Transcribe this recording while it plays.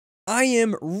I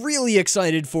am really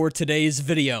excited for today's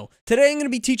video. Today I'm going to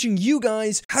be teaching you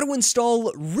guys how to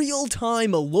install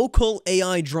real-time local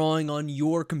AI drawing on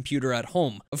your computer at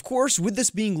home. Of course, with this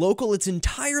being local, it's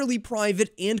entirely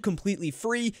private and completely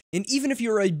free, and even if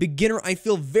you're a beginner, I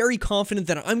feel very confident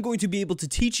that I'm going to be able to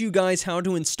teach you guys how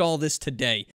to install this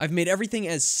today. I've made everything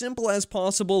as simple as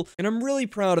possible, and I'm really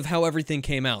proud of how everything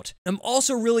came out. I'm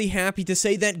also really happy to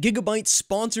say that Gigabyte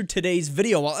sponsored today's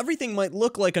video. While everything might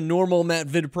look like a normal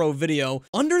MattVidPro video,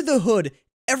 under the hood,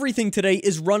 everything today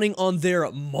is running on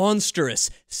their monstrous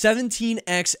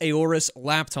 17X Aorus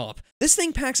laptop. This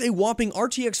thing packs a whopping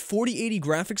RTX 4080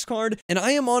 graphics card, and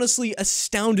I am honestly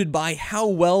astounded by how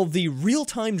well the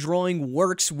real-time drawing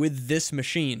works with this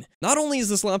machine. Not only is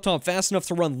this laptop fast enough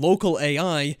to run local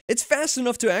AI, it's fast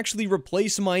enough to actually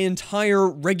replace my entire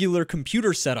regular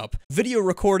computer setup, video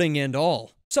recording and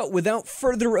all. So without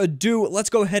further ado, let's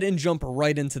go ahead and jump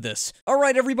right into this.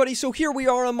 Alright everybody, so here we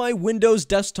are on my Windows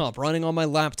desktop running on my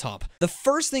laptop. The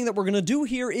first thing that we're going to do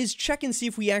here is check and see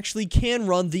if we actually can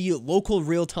run the local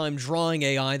real-time drawing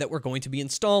AI that we're going to be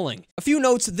installing. A few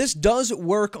notes, this does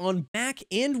work on Mac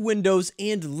and Windows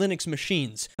and Linux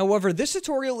machines. However, this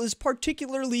tutorial is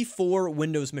particularly for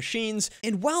Windows machines,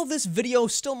 and while this video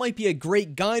still might be a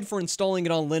great guide for installing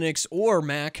it on Linux or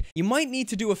Mac, you might need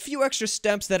to do a few extra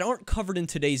steps that aren't covered in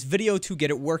today's video to get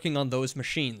it working on those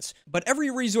machines. But every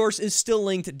resource is still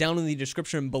linked down in the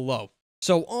description below.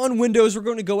 So on Windows, we're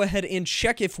going to go ahead and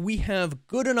check if we have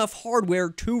good enough hardware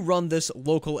to run this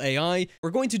local AI. We're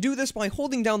going to do this by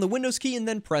holding down the Windows key and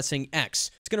then pressing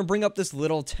X. It's going to bring up this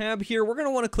little tab here. We're going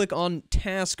to want to click on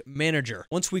Task Manager.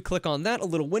 Once we click on that, a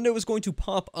little window is going to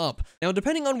pop up. Now,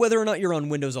 depending on whether or not you're on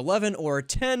Windows 11 or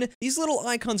 10, these little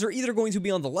icons are either going to be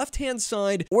on the left-hand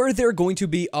side or they're going to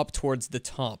be up towards the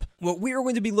top. What we are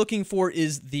going to be looking for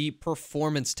is the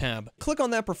Performance tab. Click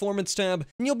on that Performance tab,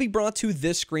 and you'll be brought to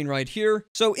this screen right here.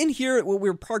 So in here, what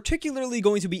we're particularly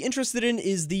going to be interested in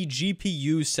is the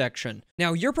GPU section.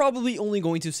 Now, you're probably only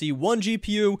going to see one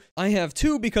GPU. I have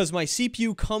two because my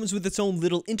CPU comes with its own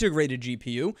little integrated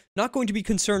GPU. Not going to be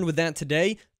concerned with that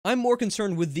today. I'm more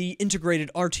concerned with the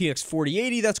integrated RTX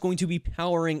 4080 that's going to be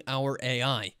powering our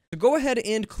AI. So go ahead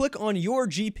and click on your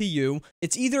GPU.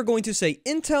 It's either going to say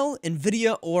Intel,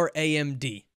 NVIDIA, or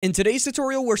AMD. In today's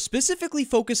tutorial, we're specifically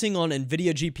focusing on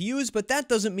NVIDIA GPUs, but that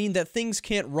doesn't mean that things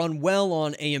can't run well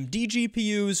on AMD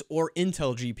GPUs or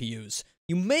Intel GPUs.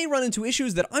 You may run into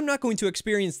issues that I'm not going to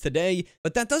experience today,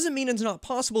 but that doesn't mean it's not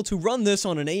possible to run this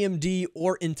on an AMD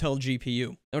or Intel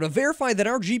GPU. Now, to verify that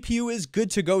our GPU is good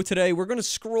to go today, we're going to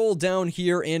scroll down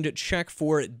here and check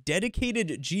for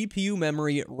dedicated GPU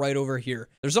memory right over here.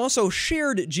 There's also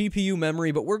shared GPU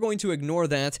memory, but we're going to ignore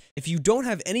that. If you don't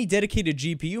have any dedicated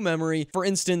GPU memory, for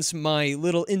instance, my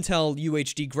little Intel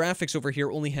UHD graphics over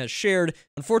here only has shared,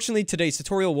 unfortunately, today's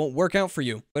tutorial won't work out for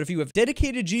you. But if you have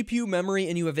dedicated GPU memory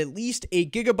and you have at least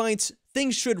 8 gigabytes,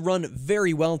 things should run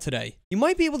very well today. You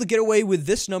might be able to get away with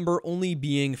this number only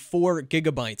being 4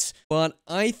 gigabytes, but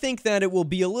I think that it will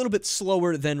be a little bit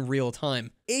slower than real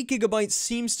time. 8 gigabytes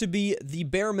seems to be the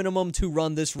bare minimum to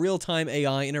run this real-time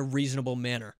AI in a reasonable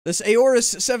manner. This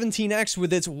Aorus 17X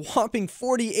with its whopping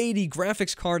 4080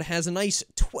 graphics card has a nice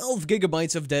 12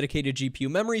 gigabytes of dedicated GPU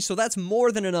memory, so that's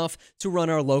more than enough to run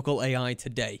our local AI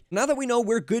today. Now that we know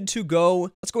we're good to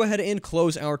go, let's go ahead and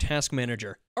close our task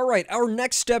manager. Alright, our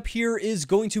next step here is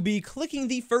going to be clicking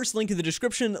the first link in the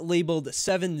description labeled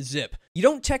 7-zip. You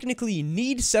don't technically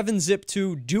need 7-zip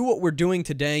to do what we're doing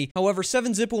today. However,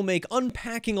 7-zip will make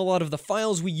unpacking a lot of the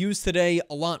files we use today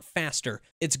a lot faster.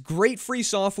 It's great free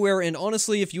software, and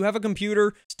honestly, if you have a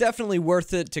computer, it's definitely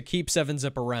worth it to keep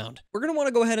 7-zip around. We're going to want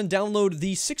to go ahead and download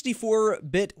the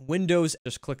 64-bit Windows.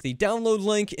 Just click the download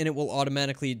link, and it will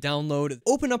automatically download.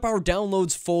 Open up our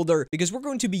downloads folder, because we're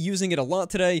going to be using it a lot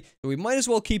today, so we might as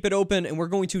well keep it open, and we're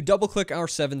going to double-click our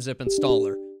 7-zip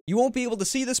installer. You won't be able to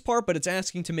see this part, but it's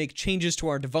asking to make changes to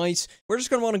our device. We're just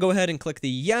going to want to go ahead and click the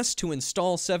yes to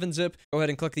install 7-zip. Go ahead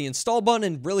and click the install button,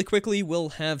 and really quickly, we'll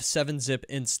have 7-zip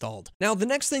installed. Now, the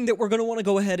next thing that we're going to want to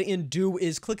go ahead and do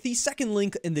is click the second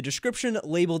link in the description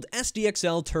labeled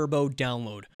SDXL Turbo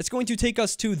Download. It's going to take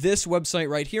us to this website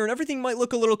right here, and everything might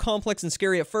look a little complex and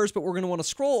scary at first, but we're going to want to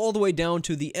scroll all the way down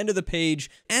to the end of the page,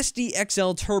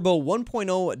 SDXL Turbo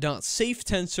 1.0.safe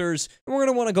tensors, and we're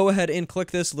going to want to go ahead and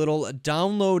click this little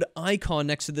download icon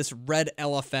next to this red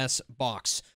LFS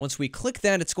box. Once we click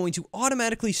that, it's going to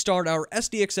automatically start our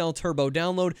SDXL Turbo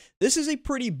download. This is a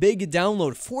pretty big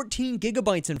download, 14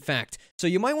 gigabytes in fact. So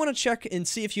you might want to check and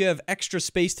see if you have extra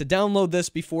space to download this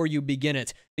before you begin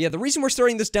it. But yeah, the reason we're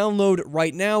starting this download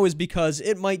right now is because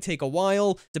it might take a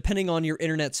while, depending on your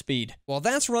internet speed. While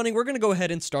that's running, we're going to go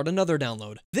ahead and start another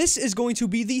download. This is going to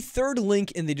be the third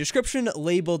link in the description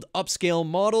labeled Upscale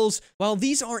Models. While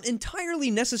these aren't entirely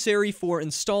necessary for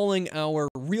installing our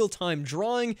real-time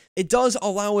drawing, it does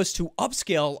allow us to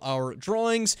upscale our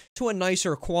drawings to a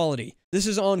nicer quality. This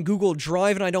is on Google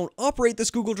Drive, and I don't operate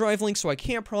this Google Drive link, so I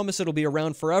can't promise it'll be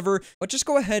around forever, but just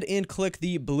go ahead and click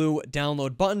the blue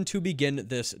download button to begin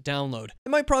this download. It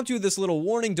might prompt you with this little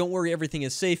warning, don't worry, everything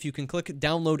is safe, you can click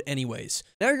download anyways.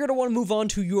 Now you're going to want to move on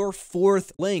to your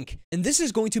fourth link, and this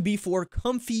is going to be for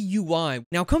Comfy UI.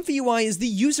 Now, Comfy UI is the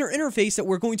user interface that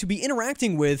we're going to be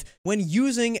interacting with when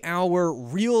using our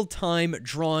real-time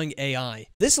drawing AI.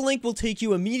 This link will take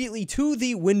you immediately to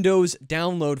the Windows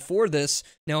download for this.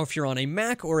 Now, if you're on a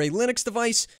Mac or a Linux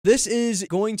device, this is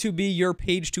going to be your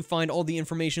page to find all the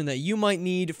information that you might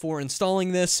need for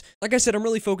installing this. Like I said, I'm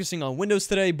really focusing on Windows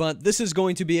today, but this is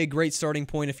going to be a great starting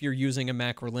point if you're using a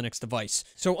Mac or Linux device.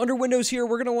 So under Windows here,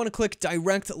 we're going to want to click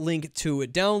direct link to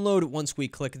download. Once we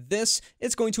click this,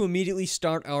 it's going to immediately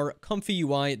start our Comfy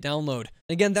UI download.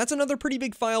 Again, that's another pretty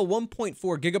big file, 1.4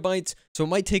 gigabytes, so it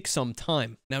might take some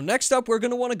time. Now, next up, we're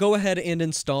going to want to go ahead and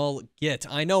install Git.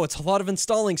 I know it's a lot of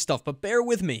installing stuff, but bear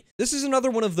with me. This is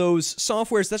another one of those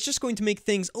softwares that's just going to make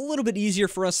things a little bit easier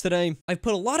for us today. I've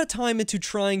put a lot of time into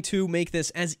trying to make this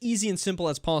as easy and simple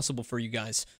as possible for you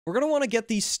guys. We're going to want to get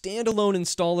the standalone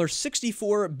installer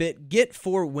 64-bit Git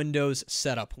for Windows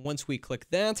setup. Once we click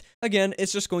that, again,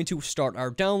 it's just going to start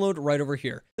our download right over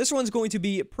here. This one's going to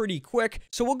be pretty quick,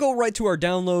 so we'll go right to our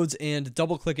downloads and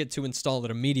double click it to install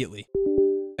it immediately.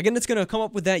 Again, it's going to come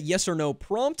up with that yes or no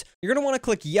prompt. You're going to want to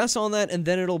click yes on that, and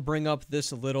then it'll bring up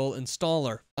this little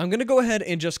installer. I'm going to go ahead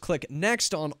and just click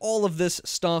next on all of this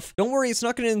stuff. Don't worry, it's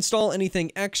not going to install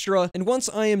anything extra. And once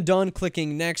I am done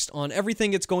clicking next on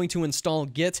everything, it's going to install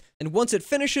Git. And once it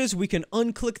finishes, we can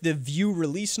unclick the view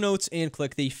release notes and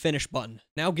click the finish button.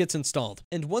 Now Git's installed.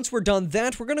 And once we're done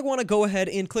that, we're going to want to go ahead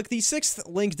and click the sixth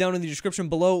link down in the description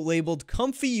below labeled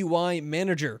Comfy UI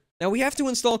Manager. Now, we have to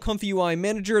install Comfy UI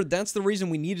Manager. That's the reason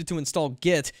we needed to install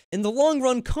Git. In the long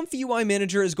run, Comfy UI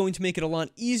Manager is going to make it a lot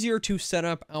easier to set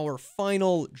up our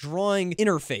final drawing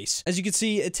interface. As you can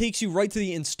see, it takes you right to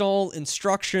the install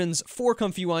instructions for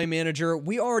Comfy UI Manager.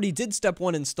 We already did step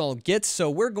 1, install Git, so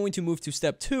we're going to move to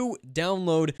step 2,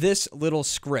 download this little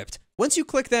script. Once you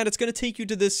click that, it's going to take you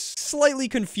to this slightly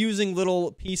confusing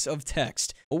little piece of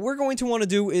text. What we're going to want to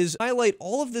do is highlight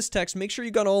all of this text, make sure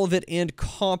you got all of it, and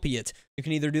copy it. You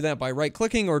can either do that by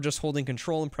right-clicking or just holding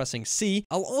Control and pressing C.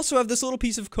 I'll also have this little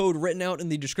piece of code written out in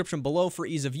the description below for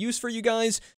ease of use for you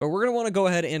guys, but we're going to want to go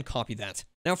ahead and copy that.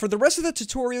 Now, for the rest of the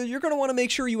tutorial, you're going to want to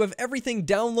make sure you have everything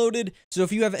downloaded. So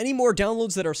if you have any more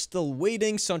downloads that are still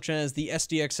waiting, such as the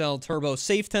SDXL Turbo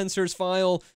Safe Tensors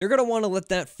file, you're going to want to let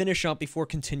that finish up before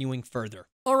continuing further.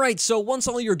 Alright, so once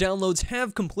all your downloads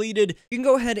have completed, you can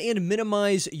go ahead and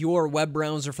minimize your web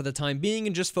browser for the time being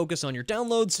and just focus on your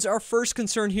downloads. Our first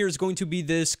concern here is going to be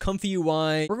this Comfy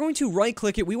UI. We're going to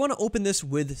right-click it. We want to open this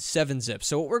with 7-zip.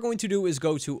 So what we're going to do is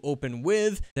go to Open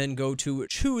With, then go to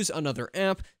Choose Another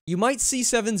App. You might see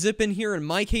 7-zip in here. In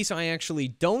my case, I actually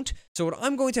don't. So what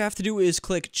I'm going to have to do is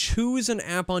click Choose an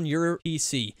App on your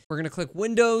PC. We're going to click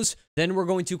Windows, then we're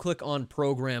going to click on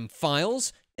Program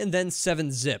Files, and then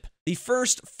 7-zip. The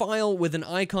first file with an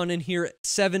icon in here,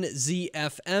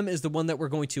 7ZFM, is the one that we're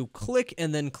going to click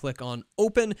and then click on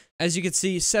Open. As you can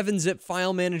see, 7-zip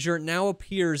File Manager now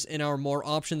appears in our More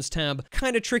Options tab.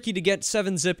 Kind of tricky to get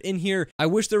 7-zip in here. I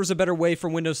wish there was a better way for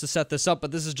Windows to set this up,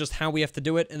 but this is just how we have to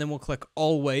do it, and then we'll click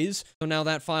Always. So now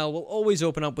that file will always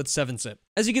open up with 7-zip.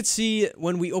 As you can see,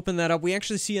 when we open that up, we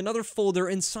actually see another folder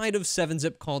inside of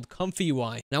 7-zip called Comfy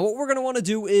UI. Now, what we're going to want to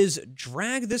do is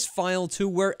drag this file to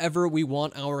wherever we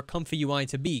want our Comfy UI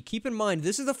to be. Keep in mind,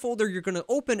 this is the folder you're going to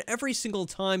open every single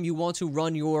time you want to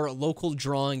run your local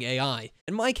drawing AI.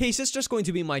 In my case, it's just going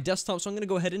to be my desktop, so I'm going to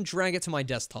go ahead and drag it to my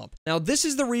desktop. Now, this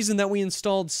is the reason that we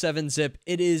installed 7-zip.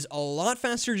 It is a lot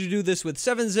faster to do this with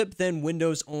 7-zip than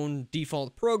Windows' own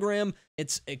default program.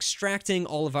 It's extracting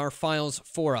all of our files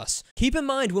for us. Keep in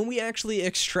mind, when we actually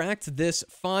extract this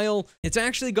file, it's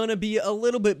actually going to be a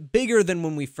little bit bigger than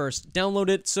when we first download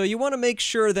it, so you want to make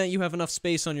sure that you have enough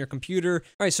space on your computer.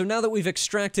 All right, so now that we've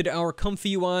extracted our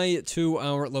Comfy UI to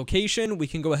our location, we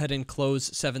can go ahead and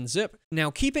close 7-zip. Now,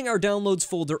 keeping our downloads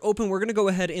folder open, we're going to go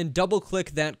ahead and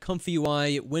double-click that Comfy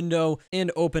UI window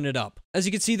and open it up. As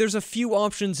you can see, there's a few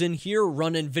options in here: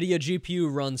 run NVIDIA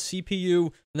GPU, run CPU,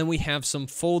 and then we have some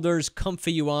folders,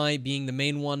 Comfy UI being the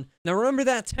main one. Now remember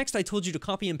that text I told you to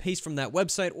copy and paste from that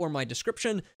website or my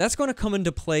description? That's going to come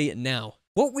into play now.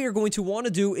 What we are going to want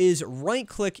to do is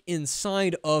right-click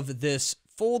inside of this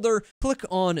folder, click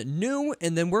on New,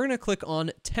 and then we're going to click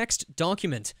on Text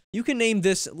Document. You can name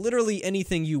this literally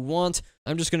anything you want.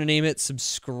 I'm just going to name it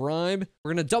Subscribe.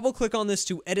 We're going to double-click on this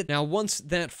to edit. Now, once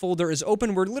that folder is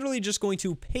open, we're literally just going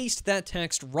to paste that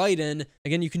text right in.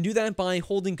 Again, you can do that by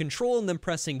holding Control and then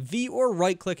pressing V or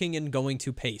right-clicking and going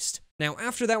to Paste. Now,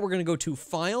 after that, we're going to go to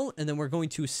File, and then we're going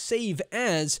to Save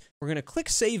As. We're going to click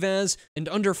Save As, and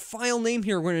under File Name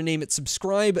here, we're going to name it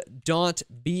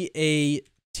Subscribe.bat.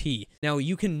 Now,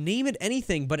 you can name it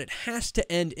anything, but it has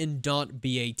to end in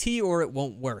 .bat or it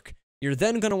won't work. You're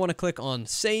then going to want to click on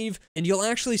Save, and you'll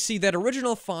actually see that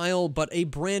original file, but a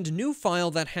brand new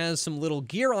file that has some little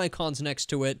gear icons next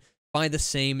to it by the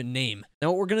same name.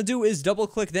 Now what we're going to do is double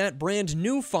click that brand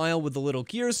new file with the little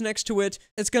gears next to it.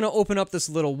 It's going to open up this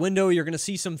little window. You're going to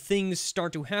see some things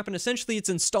start to happen. Essentially, it's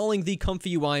installing the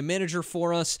Comfy UI Manager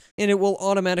for us, and it will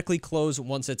automatically close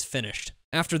once it's finished.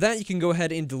 After that, you can go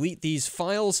ahead and delete these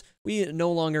files. We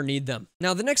no longer need them.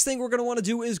 Now, the next thing we're going to want to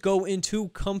do is go into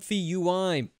Comfy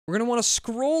UI. We're going to want to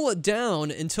scroll down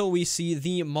until we see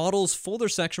the Models folder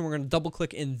section. We're going to double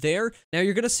click in there. Now,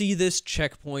 you're going to see this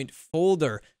checkpoint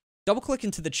folder. Double-click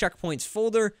into the checkpoints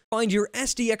folder, find your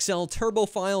SDXL turbo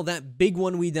file, that big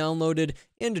one we downloaded,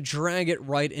 and drag it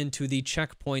right into the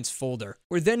checkpoints folder.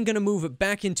 We're then going to move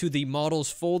back into the models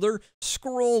folder,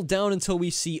 scroll down until we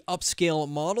see upscale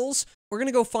models. We're going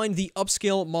to go find the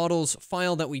upscale models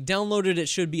file that we downloaded. It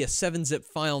should be a 7-zip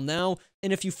file now.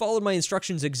 And if you followed my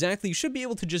instructions exactly, you should be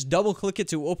able to just double click it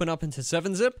to open up into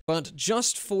 7-zip. But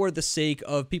just for the sake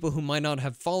of people who might not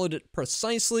have followed it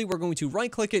precisely, we're going to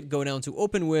right click it, go down to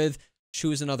open with,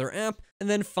 choose another app, and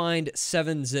then find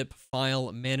 7-zip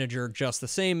file manager just the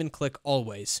same and click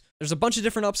always. There's a bunch of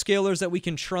different upscalers that we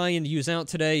can try and use out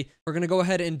today. We're going to go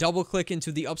ahead and double click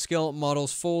into the upscale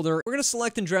models folder. We're going to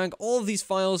select and drag all of these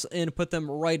files and put them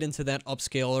right into that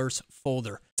upscalers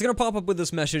folder. It's going to pop up with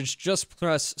this message, just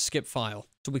press skip file.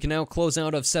 So we can now close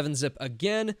out of 7-zip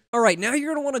again. All right, now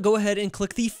you're going to want to go ahead and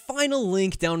click the final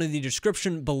link down in the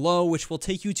description below, which will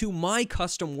take you to my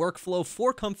custom workflow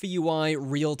for Comfy UI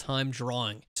real-time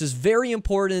drawing. This is very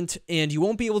important, and you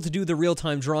won't be able to do the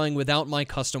real-time drawing without my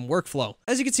custom workflow.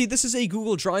 As you can see, this is a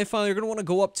Google Drive file. You're going to want to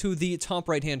go up to the top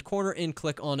right-hand corner and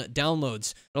click on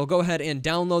Downloads. It'll go ahead and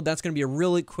download. That's going to be a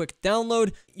really quick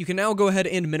download. You can now go ahead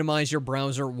and minimize your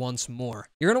browser once more.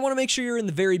 You're going to want to make sure you're in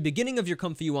the very beginning of your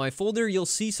Comfy UI folder.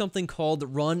 You'll see something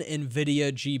called Run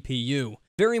NVIDIA GPU.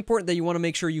 Very important that you want to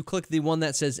make sure you click the one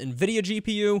that says NVIDIA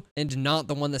GPU and not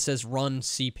the one that says Run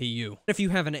CPU. If you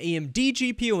have an AMD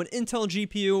GPU, an Intel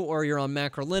GPU, or you're on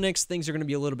Mac or Linux, things are going to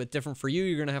be a little bit different for you.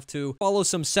 You're going to have to follow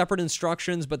some separate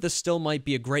instructions, but this still might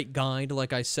be a great guide,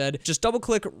 like I said. Just double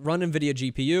click Run NVIDIA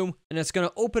GPU, and it's going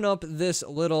to open up this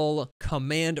little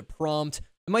command prompt.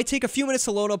 It might take a few minutes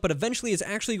to load up, but eventually it's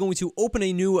actually going to open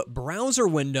a new browser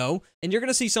window, and you're going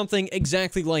to see something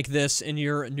exactly like this in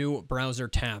your new browser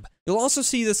tab. You'll also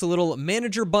see this little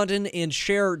manager button and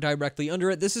share directly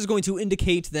under it. This is going to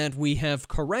indicate that we have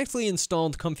correctly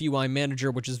installed Comfy UI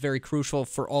Manager, which is very crucial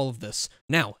for all of this.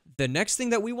 Now, the next thing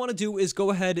that we want to do is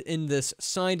go ahead in this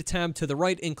side tab to the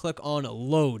right and click on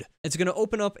Load. It's going to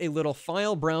open up a little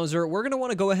file browser. We're going to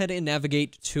want to go ahead and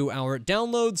navigate to our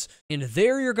downloads, and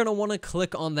there you're going to want to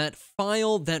click on that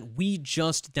file that we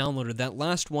just downloaded, that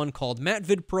last one called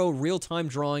MattVidPro Real-Time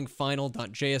Drawing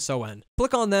Final.json.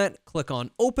 Click on that, click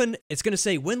on Open. It's going to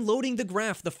say, when loading the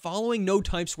graph, the following node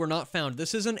types were not found.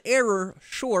 This is an error,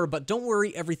 sure, but don't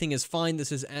worry, everything is fine.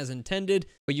 This is as intended,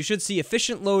 but you should see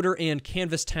Efficient Loader and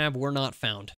Canvas tab were not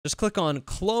found. Just click on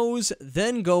Close,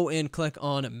 then go and click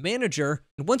on Manager.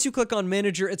 And once you click on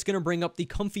Manager, it's going to bring up the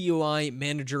Comfy UI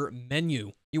Manager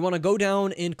menu. You want to go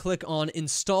down and click on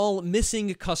Install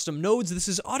Missing Custom Nodes. This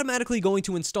is automatically going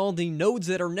to install the nodes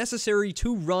that are necessary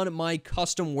to run my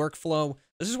custom workflow.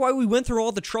 This is why we went through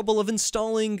all the trouble of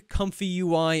installing Comfy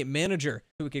UI Manager.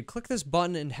 So we could click this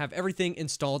button and have everything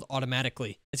installed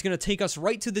automatically. It's going to take us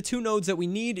right to the two nodes that we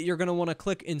need. You're going to want to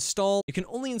click Install. You can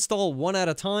only install one at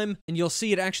a time, and you'll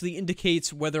see it actually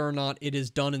indicates whether or not it is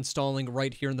done installing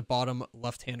right here in the bottom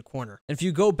left-hand corner. And if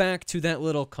you go back to that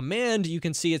little command, you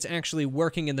can see it's actually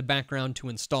working in the background to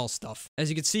install stuff. As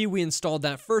you can see, we installed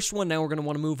that first one. Now we're going to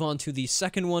want to move on to the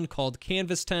second one called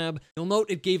Canvas tab. You'll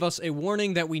note it gave us a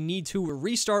warning that we need to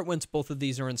restart once both of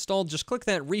these are installed. Just click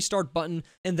that restart button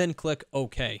and then click OK.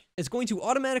 OK. It's going to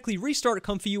automatically restart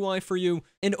Comfy UI for you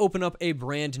and open up a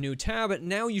brand new tab.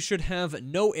 Now you should have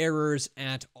no errors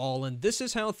at all, and this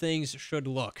is how things should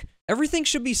look. Everything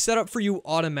should be set up for you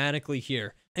automatically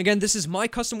here. Again, this is my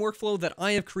custom workflow that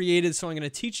I have created, so I'm going to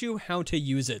teach you how to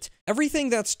use it. Everything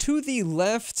that's to the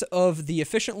left of the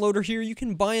efficient loader here, you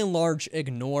can by and large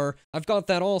ignore. I've got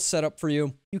that all set up for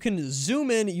you. You can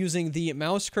zoom in using the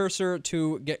mouse cursor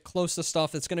to get close to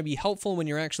stuff. It's going to be helpful when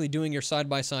you're actually doing your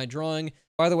side-by-side drawing.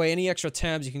 By the way, any extra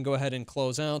tabs you can go ahead and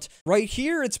close out. Right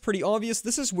here, it's pretty obvious.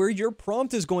 This is where your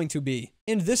prompt is going to be.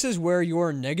 And this is where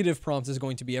your negative prompt is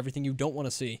going to be, everything you don't want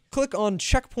to see. Click on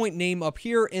checkpoint name up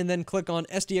here, and then click on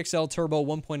SDXL Turbo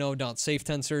 1.0.safe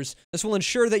tensors. This will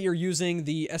ensure that you're using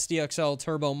the SDXL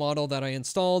Turbo model that I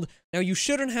installed. Now, you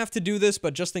shouldn't have to do this,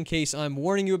 but just in case, I'm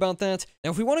warning you about that.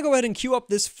 Now, if we want to go ahead and queue up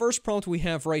this first prompt we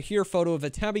have right here, photo of a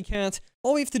tabby cat,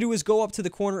 all we have to do is go up to the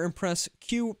corner and press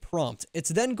Q prompt. It's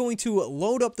then going to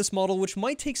load up this model, which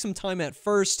might take some time at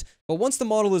first, but once the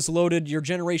model is loaded, your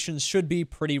generations should be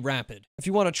pretty rapid. If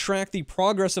you want to track the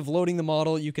progress of loading the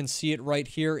model, you can see it right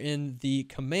here in the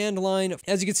command line.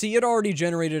 As you can see, it already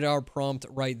generated our prompt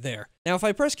right there. Now, if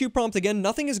I press Q prompt again,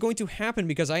 nothing is going to happen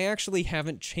because I actually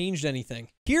haven't changed anything.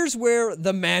 Here's where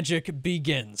the magic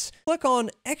begins. Click on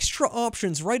Extra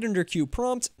Options right under Q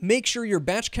prompt. Make sure your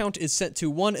batch count is set to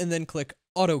 1 and then click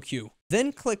Auto Queue.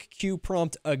 Then click Q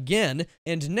prompt again,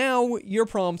 and now your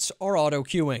prompts are auto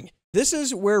queuing. This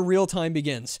is where real time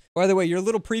begins. By the way, your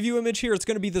little preview image here, it's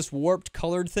going to be this warped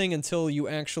colored thing until you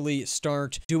actually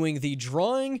start doing the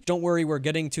drawing. Don't worry, we're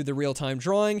getting to the real time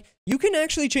drawing. You can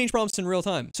actually change prompts in real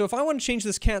time. So if I want to change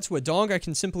this cat to a dog, I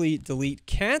can simply delete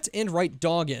cat and write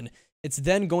dog in. It's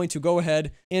then going to go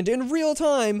ahead and in real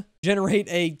time generate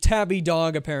a tabby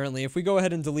dog, apparently. If we go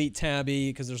ahead and delete tabby,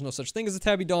 because there's no such thing as a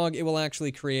tabby dog, it will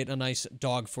actually create a nice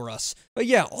dog for us. But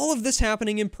yeah, all of this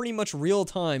happening in pretty much real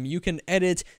time. You can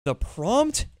edit the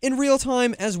prompt in real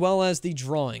time as well as the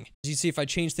drawing. As you see, if I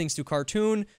change things to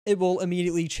cartoon, it will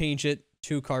immediately change it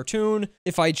to cartoon.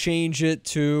 If I change it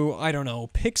to, I don't know,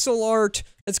 pixel art,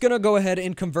 it's going to go ahead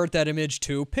and convert that image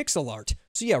to pixel art.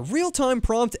 So yeah, real-time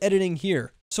prompt editing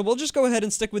here. So we'll just go ahead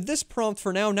and stick with this prompt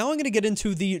for now. Now I'm going to get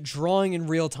into the drawing in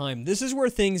real time. This is where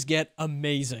things get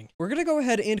amazing. We're going to go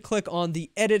ahead and click on the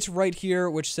edit right here,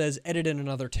 which says edit in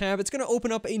another tab. It's going to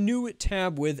open up a new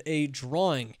tab with a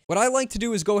drawing. What I like to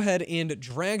do is go ahead and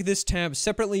drag this tab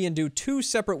separately and do 2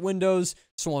 separate windows.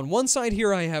 So on one side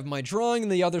here, I have my drawing,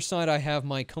 and the other side, I have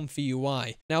my Comfy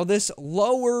UI. Now this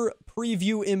lower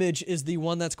preview image is the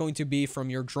one that's going to be from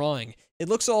your drawing. It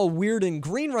looks all weird and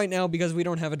green right now because we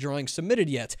don't have a drawing submitted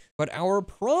yet, but our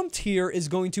prompt here is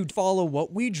going to follow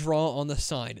what we draw on the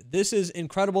side. This is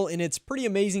incredible, and it's pretty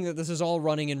amazing that this is all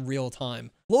running in real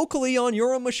time. Locally on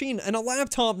your own machine and a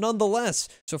laptop nonetheless.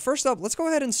 So first up, let's go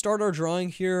ahead and start our drawing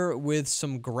here with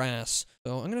some grass.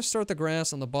 So I'm going to start the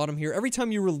grass on the bottom here. Every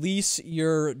time you release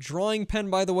your drawing pen,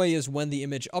 by the way, is when the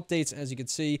image updates, as you can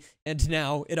see. And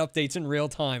now it updates in real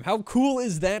time. How cool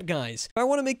is that, guys? If I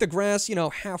want to make the grass, you know,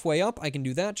 halfway up, I can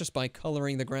do that just by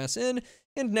coloring the grass in.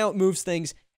 And now it moves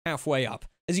things halfway up.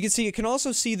 As you can see, it can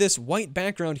also see this white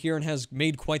background here and has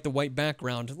made quite the white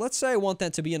background. Let's say I want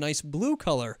that to be a nice blue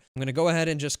color. I'm going to go ahead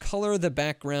and just color the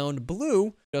background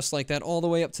blue, just like that, all the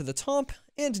way up to the top.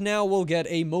 And now we'll get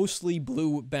a mostly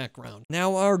blue background.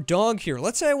 Now our dog here.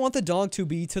 Let's say I want the dog to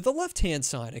be to the left-hand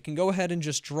side. I can go ahead and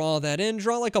just draw that in,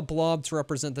 draw like a blob to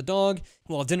represent the dog.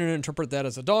 Well, it didn't interpret that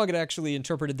as a dog. It actually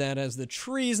interpreted that as the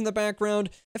trees in the background.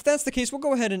 If that's the case, we'll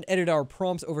go ahead and edit our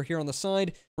prompt over here on the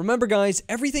side. Remember, guys,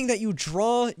 everything that you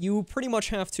draw, you pretty much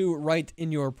have to write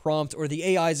in your prompt, or the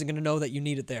AI isn't going to know that you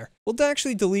need it there. We'll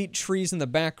actually delete trees in the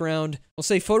background. We'll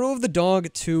say photo of the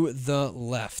dog to the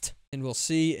left. And we'll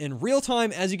see in real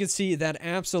time, as you can see, that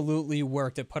absolutely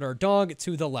worked. It put our dog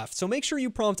to the left. So make sure you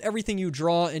prompt everything you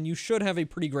draw, and you should have a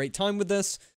pretty great time with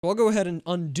this. So I'll go ahead and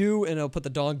undo, and I'll put the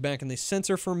dog back in the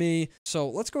center for me. So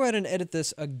let's go ahead and edit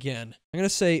this again. I'm going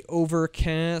to say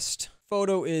overcast.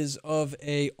 Photo is of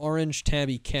a orange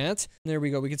tabby cat. There we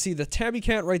go. We can see the tabby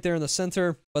cat right there in the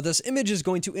center, but this image is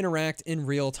going to interact in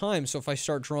real time. So if I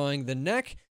start drawing the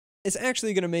neck, it's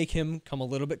actually going to make him come a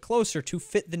little bit closer to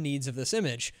fit the needs of this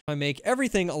image. If I make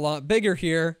everything a lot bigger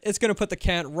here, it's going to put the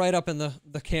cat right up in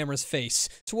the camera's face.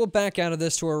 So we'll back out of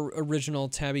this to our original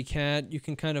tabby cat. You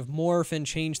can kind of morph and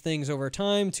change things over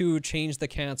time to change the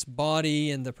cat's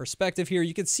body and the perspective here.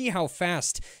 You can see how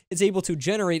fast it's able to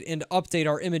generate and update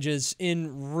our images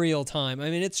in real time.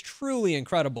 I mean, it's truly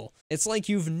incredible. It's like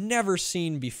you've never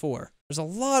seen before. There's a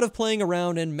lot of playing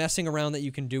around and messing around that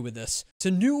you can do with this. It's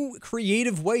a new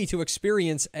creative way to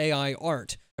experience AI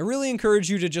art. I really encourage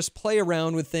you to just play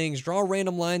around with things, draw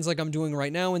random lines like I'm doing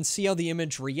right now, and see how the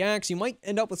image reacts. You might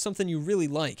end up with something you really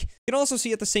like. You can also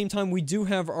see at the same time we do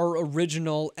have our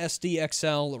original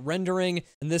SDXL rendering.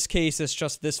 In this case, it's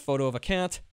just this photo of a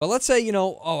cat. But let's say,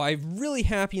 I'm really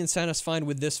happy and satisfied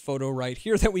with this photo right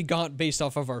here that we got based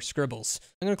off of our scribbles.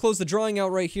 I'm going to close the drawing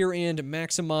out right here and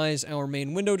maximize our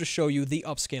main window to show you the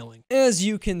upscaling. As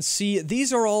you can see,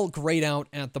 these are all grayed out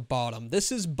at the bottom.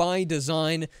 This is by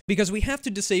design because we have to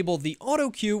disable the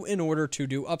auto queue in order to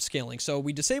do upscaling. So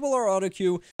we disable our auto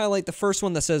queue, highlight the first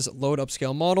one that says load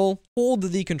upscale model, hold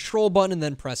the control button and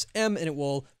then press M and it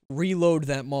will reload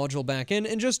that module back in,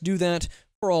 and just do that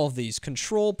for all of these.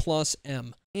 Control plus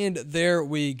M. And there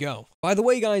we go. By the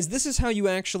way, guys, this is how you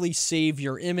actually save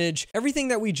your image. Everything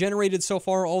that we generated so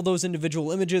far, all those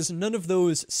individual images, none of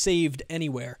those saved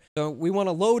anywhere. So we want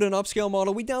to load an upscale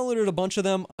model. We downloaded a bunch of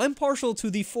them. I'm partial to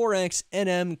the 4x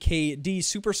NMKD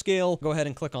Superscale. Go ahead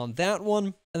and click on that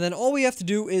one. And then all we have to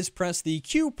do is press the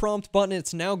Q prompt button.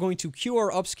 It's now going to queue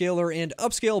our upscaler and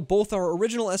upscale both our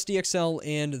original SDXL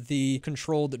and the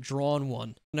controlled drawn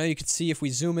one. Now you can see if we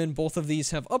zoom in, both of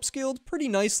these have upscaled pretty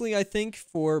nicely, I think,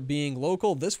 for being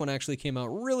local. This one actually came out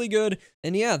really good.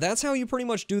 And yeah, that's how you pretty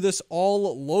much do this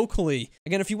all locally.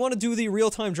 Again, if you want to do the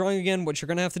real-time drawing again, what you're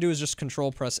going to have to do is just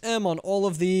Control press M on all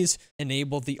of these,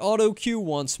 enable the auto queue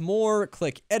once more,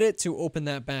 click edit to open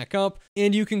that back up,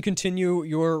 and you can continue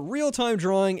your real-time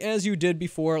drawing as you did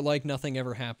before, like nothing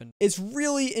ever happened. It's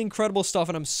really incredible stuff,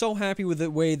 and I'm so happy with the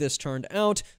way this turned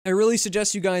out. I really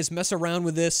suggest you guys mess around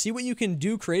with this, see what you can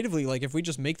do creatively. Like if we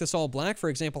just make this all black, for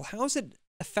example, how does it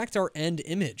affect our end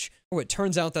image? Oh, it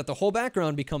turns out that the whole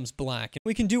background becomes black.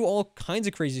 We can do all kinds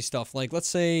of crazy stuff. Like let's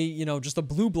say, just a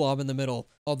blue blob in the middle.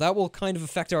 Oh, that will kind of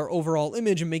affect our overall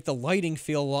image and make the lighting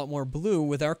feel a lot more blue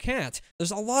with our cat. There's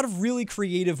a lot of really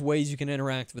creative ways you can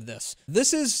interact with this.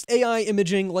 This is AI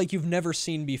imaging like you've never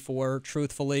seen before,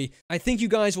 truthfully. I think you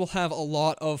guys will have a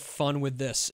lot of fun with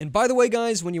this. And by the way,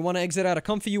 guys, when you want to exit out of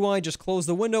Comfy UI, just close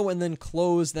the window and then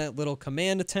close that little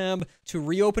command tab. To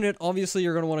reopen it, obviously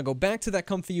you're going to want to go back to that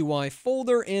Comfy UI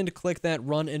folder and click that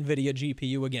Run NVIDIA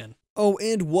GPU again. Oh,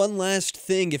 and one last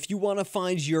thing, if you want to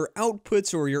find your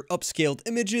outputs or your upscaled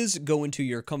images, go into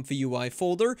your Comfy UI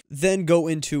folder, then go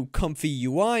into Comfy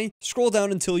UI, scroll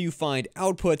down until you find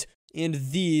Output,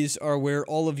 and these are where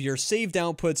all of your saved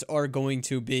outputs are going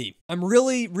to be. I'm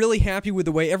really, really happy with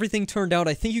the way everything turned out.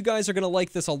 I think you guys are going to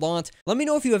like this a lot. Let me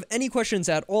know if you have any questions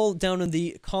at all down in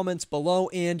the comments below,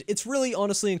 and it's really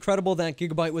honestly incredible that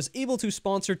Gigabyte was able to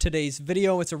sponsor today's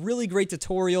video. It's a really great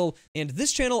tutorial, and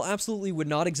this channel absolutely would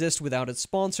not exist without its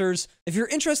sponsors. If you're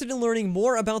interested in learning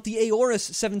more about the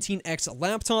Aorus 17X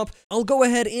laptop, I'll go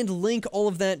ahead and link all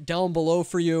of that down below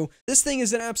for you. This thing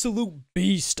is an absolute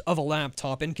beast of a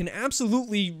laptop and can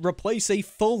absolutely replace a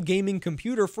full gaming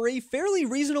computer for a fairly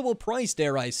reasonable price,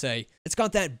 dare I say. It's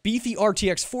got that beefy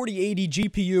RTX 4080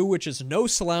 GPU, which is no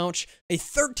slouch, a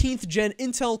 13th gen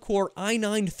Intel Core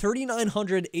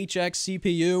i9-3900HX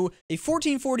CPU, a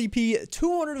 1440p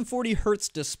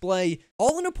 240Hz display,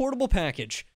 all in a portable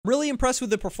package. Really impressed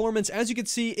with the performance. As you can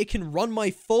see, it can run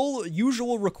my full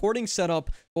usual recording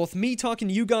setup, both me talking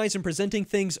to you guys and presenting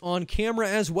things on camera,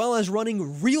 as well as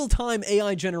running real-time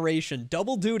AI generation.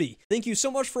 Double duty. Thank you so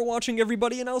much for watching,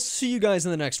 everybody, and I'll see you guys in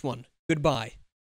the next one. Goodbye.